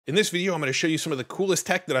In this video, I'm going to show you some of the coolest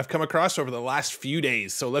tech that I've come across over the last few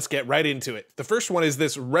days, so let's get right into it. The first one is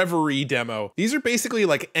this Reverie demo. These are basically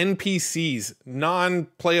like NPCs,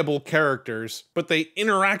 non-playable characters, but they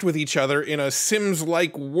interact with each other in a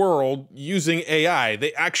Sims-like world using AI.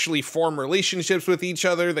 They actually form relationships with each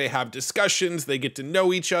other, they have discussions, they get to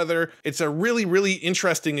know each other. It's a really, really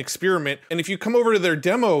interesting experiment, and if you come over to their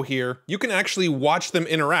demo here, you can actually watch them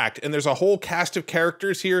interact, and there's a whole cast of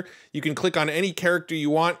characters here. You can click on any character you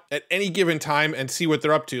want at any given time and see what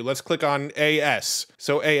they're up to. Let's click on AS.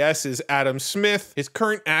 So AS is Adam Smith. His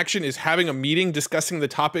current action is having a meeting discussing the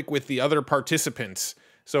topic with the other participants.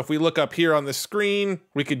 So if we look up here on the screen,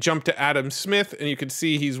 we could jump to Adam Smith and you can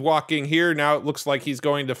see he's walking here. Now it looks like he's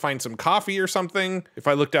going to find some coffee or something. If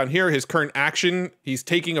I look down here, his current action, he's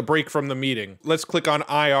taking a break from the meeting. Let's click on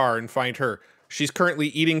IR and find her. She's currently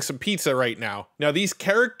eating some pizza right now. Now these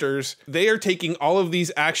characters, they are taking all of these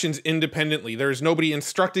actions independently. There's nobody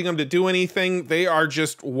instructing them to do anything. They are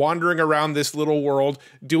just wandering around this little world,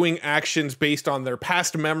 doing actions based on their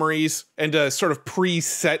past memories and a sort of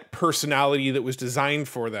preset personality that was designed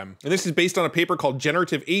for them. And this is based on a paper called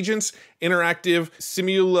Generative Agents, Interactive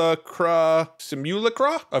Simulacra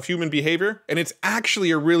of Human Behavior. And it's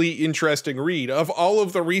actually a really interesting read. Of all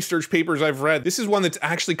of the research papers I've read, this is one that's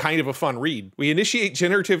actually kind of a fun read. We initiate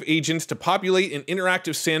generative agents to populate an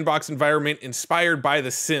interactive sandbox environment inspired by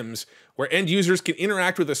The Sims, where end users can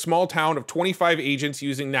interact with a small town of 25 agents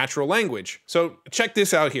using natural language. So check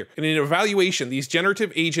this out here. In an evaluation, these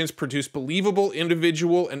generative agents produce believable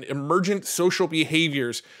individual and emergent social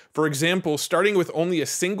behaviors. For example, starting with only a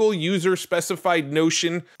single user-specified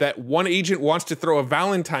notion that one agent wants to throw a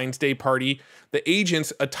Valentine's Day party, the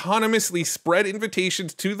agents autonomously spread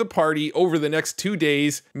invitations to the party over the next 2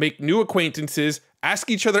 days, make new acquaintances, ask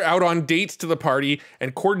each other out on dates to the party,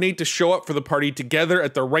 and coordinate to show up for the party together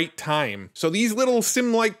at the right time. So these little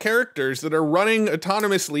sim-like characters that are running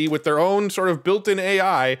autonomously with their own sort of built-in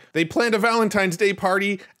AI, they planned a Valentine's Day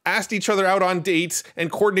party, asked each other out on dates,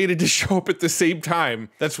 and coordinated to show up at the same time.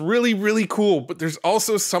 That's really, really cool, but there's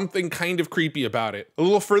also something kind of creepy about it. A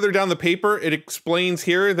little further down the paper, it explains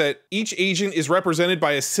here that each agent is represented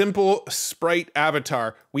by a simple sprite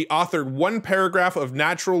avatar. We authored one paragraph of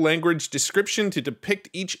natural language description to depict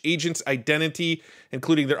each agent's identity,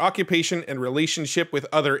 including their occupation and relationship with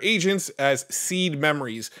other agents as seed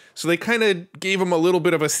memories. So they kind of gave them a little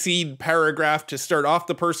bit of a seed paragraph to start off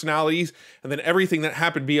the personalities, and then everything that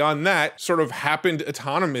happened beyond that sort of happened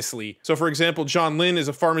autonomously. So for example, John Lynn is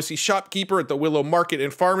a pharmacy shopkeeper at the Willow Market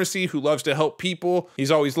and Pharmacy who loves to help people.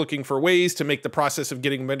 He's always looking for ways to make the process of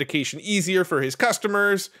getting medication easier for his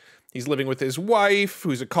customers. He's living with his wife,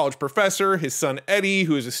 who's a college professor, his son Eddie,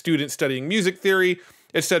 who is a student studying music theory,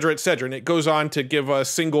 etc., etc. And it goes on to give a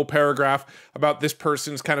single paragraph about this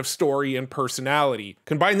person's kind of story and personality.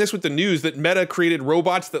 Combine this with the news that Meta created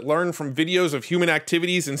robots that learn from videos of human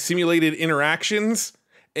activities and simulated interactions,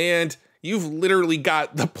 and you've literally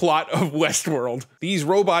got the plot of Westworld. These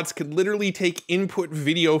robots could literally take input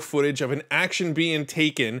video footage of an action being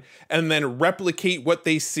taken and then replicate what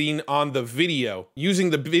they've seen on the video.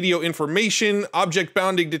 Using the video information, object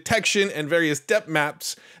bounding detection, and various depth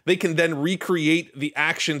maps, they can then recreate the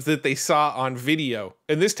actions that they saw on video.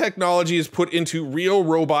 And this technology is put into real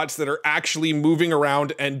robots that are actually moving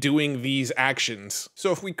around and doing these actions.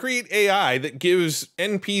 So if we create AI that gives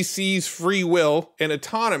NPCs free will and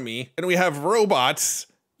autonomy, and we have robots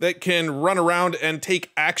that can run around and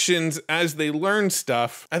take actions as they learn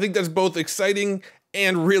stuff, I think that's both exciting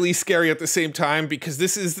and really scary at the same time, because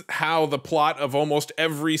this is how the plot of almost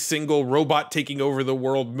every single robot taking over the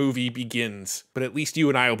world movie begins. But at least you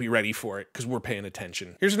and I will be ready for it, because we're paying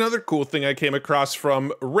attention. Here's another cool thing I came across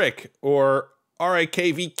from Rick, or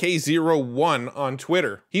RIKVK01 on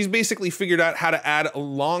Twitter. He's basically figured out how to add a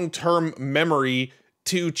long-term memory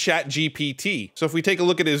to ChatGPT. So if we take a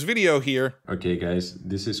look at his video here. Okay guys,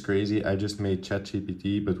 this is crazy. I just made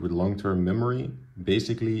ChatGPT, but with long-term memory.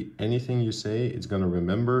 Basically, anything you say, it's gonna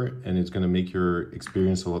remember, and it's gonna make your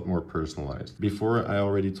experience a lot more personalized. Before, I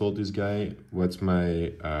already told this guy what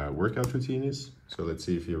my workout routine is. So let's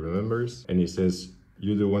see if he remembers. And he says,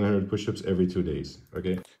 you do 100 push-ups every 2 days,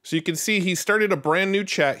 okay? So you can see he started a brand new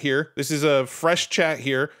chat here. This is a fresh chat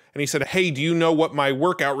here. And he said, hey, do you know what my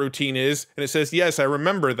workout routine is? And it says, yes, I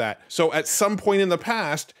remember that. So at some point in the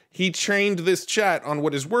past, he trained this chat on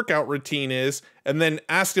what his workout routine is, and then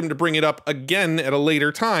asked him to bring it up again at a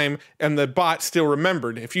later time, and the bot still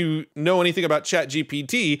remembered. If you know anything about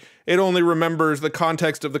ChatGPT, it only remembers the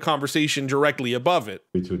context of the conversation directly above it.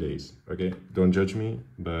 2 days, okay? Don't judge me,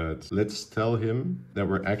 but let's tell him that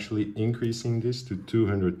we're actually increasing this to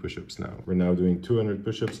 200 push-ups now. We're now doing 200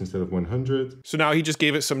 push-ups instead of 100. So now he just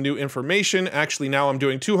gave it some new information. Actually, now I'm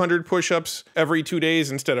doing 200 push-ups every 2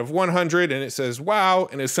 days instead of 100, and it says, wow,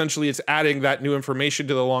 and essentially it's adding that new information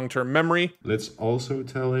to the long-term memory. Let's also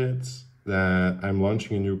tell it that I'm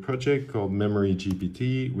launching a new project called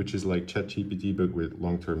MemoryGPT, which is like ChatGPT, but with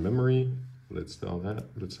long-term memory. Let's tell that,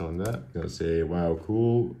 let's tell him that. I'm gonna say, wow,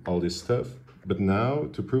 cool, all this stuff. But now,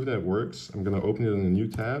 to prove that it works, I'm gonna open it in a new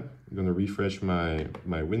tab. I'm gonna refresh my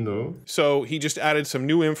window. So he just added some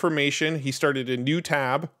new information. He started a new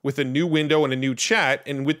tab with a new window and a new chat.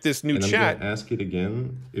 And with this new chat, I'm gonna ask it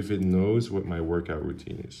again if it knows what my workout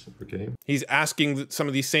routine is, okay? He's asking some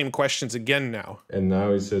of these same questions again now. And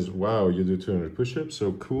now it says, wow, you do 200 push-ups,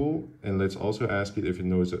 so cool. And let's also ask it if it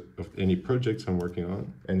knows of any projects I'm working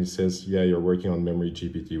on. And it says, yeah, you're working on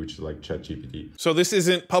MemoryGPT, which is like ChatGPT. So this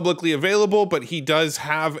isn't publicly available, but he does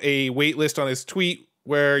have a wait list on his tweet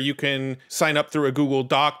where you can sign up through a Google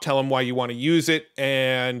Doc, tell him why you want to use it,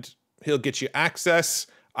 and he'll get you access.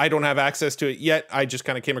 I don't have access to it yet. I just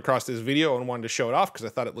kind of came across this video and wanted to show it off because I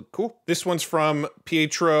thought it looked cool. This one's from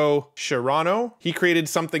Pietro Scerano. He created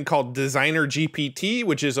something called DesignrGPT,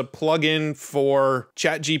 which is a plugin for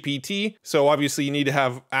ChatGPT. So obviously you need to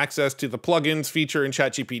have access to the plugins feature in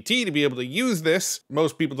ChatGPT to be able to use this.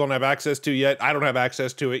 Most people don't have access to yet. I don't have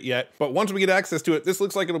access to it yet. But once we get access to it, this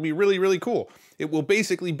looks like it'll be really, really cool. It will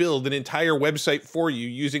basically build an entire website for you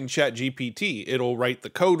using ChatGPT. It'll write the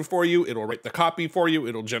code for you. It'll write the copy for you.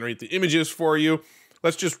 It'll generate the images for you.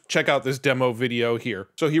 Let's just check out this demo video here.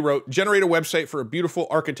 So he wrote, generate a website for a beautiful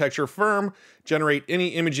architecture firm, generate any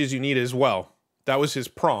images you need as well. That was his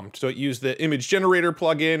prompt. So it used the image generator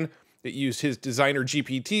plugin, it used his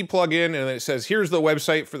DesignrGPT plugin, and then it says, here's the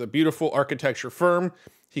website for the beautiful architecture firm.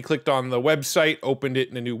 He clicked on the website, opened it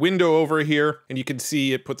in a new window over here, and you can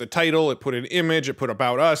see it put the title, it put an image, it put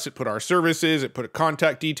about us, it put our services, it put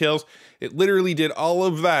contact details. It literally did all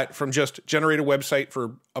of that from just generate a website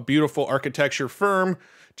for a beautiful architecture firm,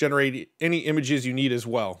 generate any images you need as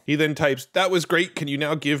well. He then types, that was great. Can you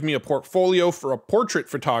now give me a portfolio for a portrait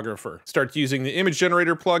photographer? Starts using the image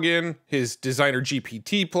generator plugin, his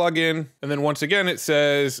DesignrGPT plugin. And then once again, it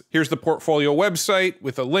says, here's the portfolio website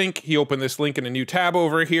with a link. He opened this link in a new tab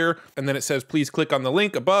over here. And then it says, please click on the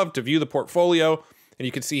link above to view the portfolio. And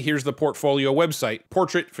you can see here's the portfolio website,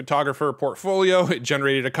 portrait photographer portfolio. It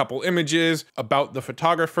generated a couple images about the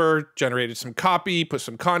photographer, generated some copy, put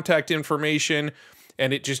some contact information,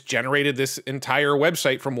 and it just generated this entire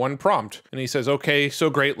website from one prompt. And he says, okay, so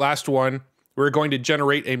great, last one. We're going to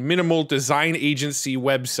generate a minimal design agency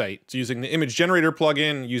website. So using the image generator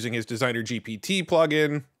plugin, using his DesignrGPT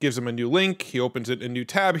plugin, gives him a new link. He opens it in a new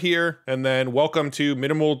tab here, and then welcome to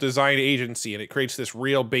minimal design agency. And it creates this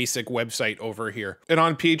real basic website over here. And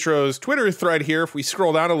on Pietro's Twitter thread here, if we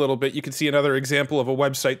scroll down a little bit, you can see another example of a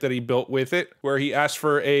website that he built with it, where he asked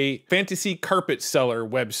for a fantasy carpet seller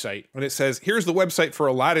website. And it says, here's the website for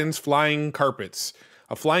Aladdin's Flying Carpets.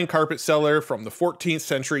 A flying carpet seller from the 14th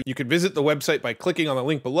century. You could visit the website by clicking on the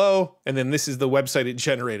link below, and then this is the website it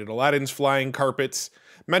generated. Aladdin's Flying Carpets,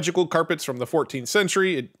 magical carpets from the 14th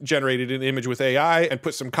century. It generated an image with AI and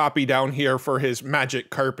put some copy down here for his magic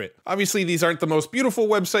carpet. Obviously, these aren't the most beautiful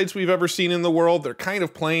websites we've ever seen in the world. They're kind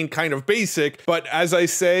of plain, kind of basic, but as I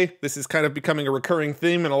say, this is kind of becoming a recurring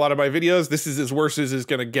theme in a lot of my videos. This is as worse as it's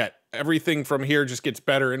gonna get. Everything from here just gets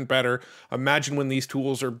better and better. Imagine when these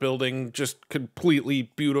tools are building just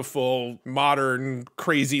completely beautiful, modern,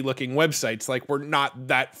 crazy looking websites. Like, we're not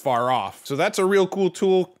that far off. So that's a real cool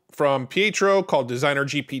tool from Pietro called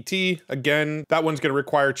DesignrGPT. Again, that one's going to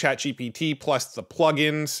require ChatGPT plus the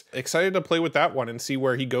plugins. Excited to play with that one and see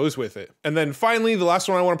where he goes with it. And then finally, the last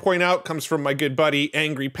one I want to point out comes from my good buddy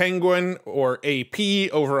Angry Penguin, or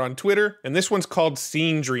AP, over on Twitter. And this one's called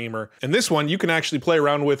SceneDreamer. And this one you can actually play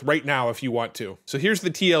around with right now if you want to. So here's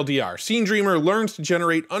the TLDR. SceneDreamer learns to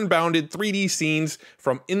generate unbounded 3D scenes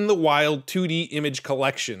from in-the-wild 2D image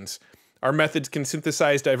collections. Our methods can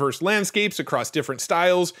synthesize diverse landscapes across different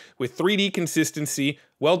styles with 3D consistency,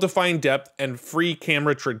 well-defined depth, and free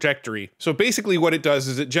camera trajectory. So basically what it does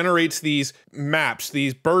is it generates these maps,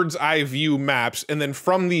 these bird's eye view maps, and then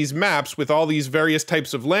from these maps with all these various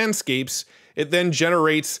types of landscapes, it then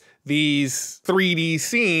generates these 3D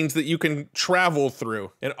scenes that you can travel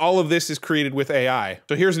through. And all of this is created with AI.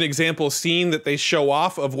 So here's an example scene that they show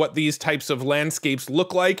off of what these types of landscapes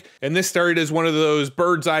look like. And this started as one of those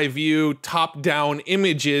bird's eye view top-down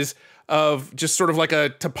images of just sort of like a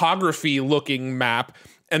topography looking map.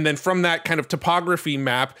 And then from that kind of topography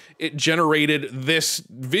map, it generated this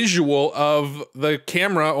visual of the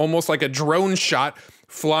camera, almost like a drone shot,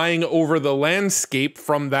 flying over the landscape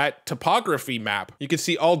from that topography map. You can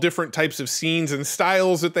see all different types of scenes and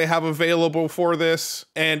styles that they have available for this.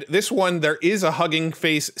 And this one, there is a Hugging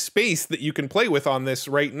Face space that you can play with on this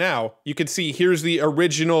right now. You can see here's the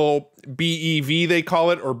original BEV, they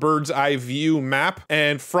call it, or bird's eye view map.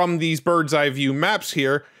 And from these bird's eye view maps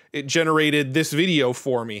here, it generated this video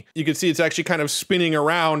for me. You can see it's actually kind of spinning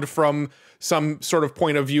around from some sort of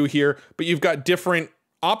point of view here, but you've got different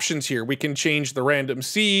options here. We can change the random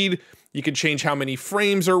seed. You can change how many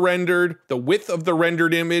frames are rendered, the width of the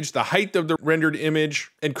rendered image, the height of the rendered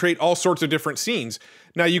image, and create all sorts of different scenes.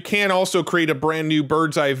 Now you can also create a brand new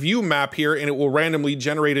bird's eye view map here, and it will randomly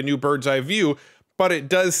generate a new bird's eye view. But it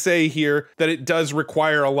does say here that it does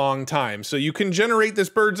require a long time. So you can generate this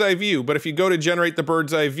bird's eye view, but if you go to generate the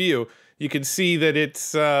bird's eye view, you can see that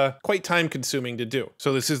it's quite time consuming to do.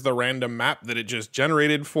 So this is the random map that it just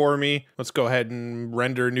generated for me. Let's go ahead and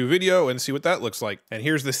render a new video and see what that looks like. And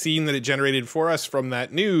here's the scene that it generated for us from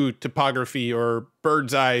that new topography or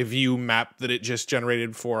bird's eye view map that it just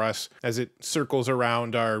generated for us as it circles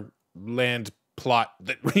around our land plot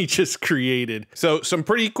that we just created. So some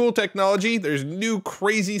pretty cool technology. There's new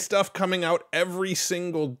crazy stuff coming out every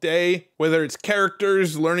single day, whether it's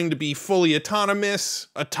characters learning to be fully autonomous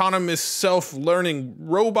self-learning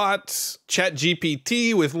robots,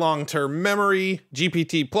 ChatGPT with long-term memory,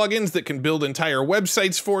 GPT plugins that can build entire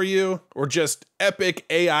websites for you, or just epic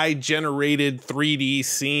AI-generated 3D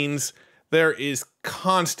scenes. There is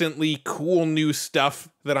constantly cool new stuff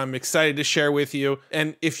that I'm excited to share with you.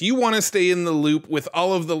 And if you want to stay in the loop with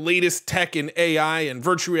all of the latest tech in AI and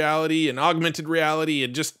virtual reality and augmented reality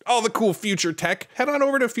and just all the cool future tech, head on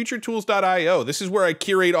over to futuretools.io. This is where I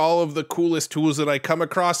curate all of the coolest tools that I come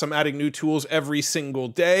across. I'm adding new tools every single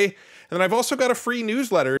day. And then I've also got a free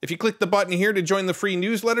newsletter. If you click the button here to join the free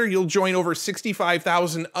newsletter, you'll join over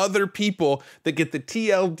 65,000 other people that get the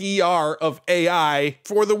TLDR of AI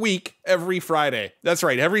for the week every Friday. That's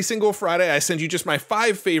right, every single Friday I send you just my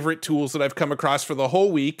 5 favorite tools that I've come across for the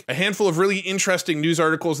whole week, a handful of really interesting news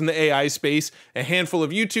articles in the AI space, a handful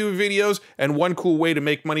of YouTube videos, and one cool way to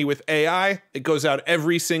make money with AI. It goes out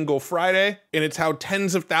every single Friday, and it's how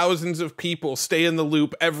tens of thousands of people stay in the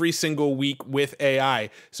loop every single week with AI.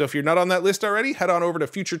 So if you're not on that list already, head on over to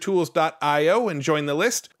futuretools.io and join the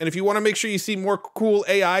list. And if you want to make sure you see more cool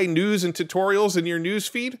AI news and tutorials in your news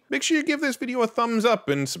feed, make sure you give this video a thumbs up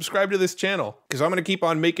and subscribe to this channel, because I'm going to keep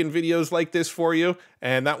on making videos like this for you,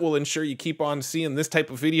 and that will ensure you keep on seeing this type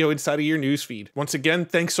of video inside of your news feed. Once again,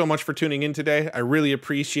 thanks so much for tuning in today. I really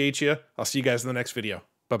appreciate you. I'll see you guys in the next video.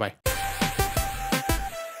 Bye-bye.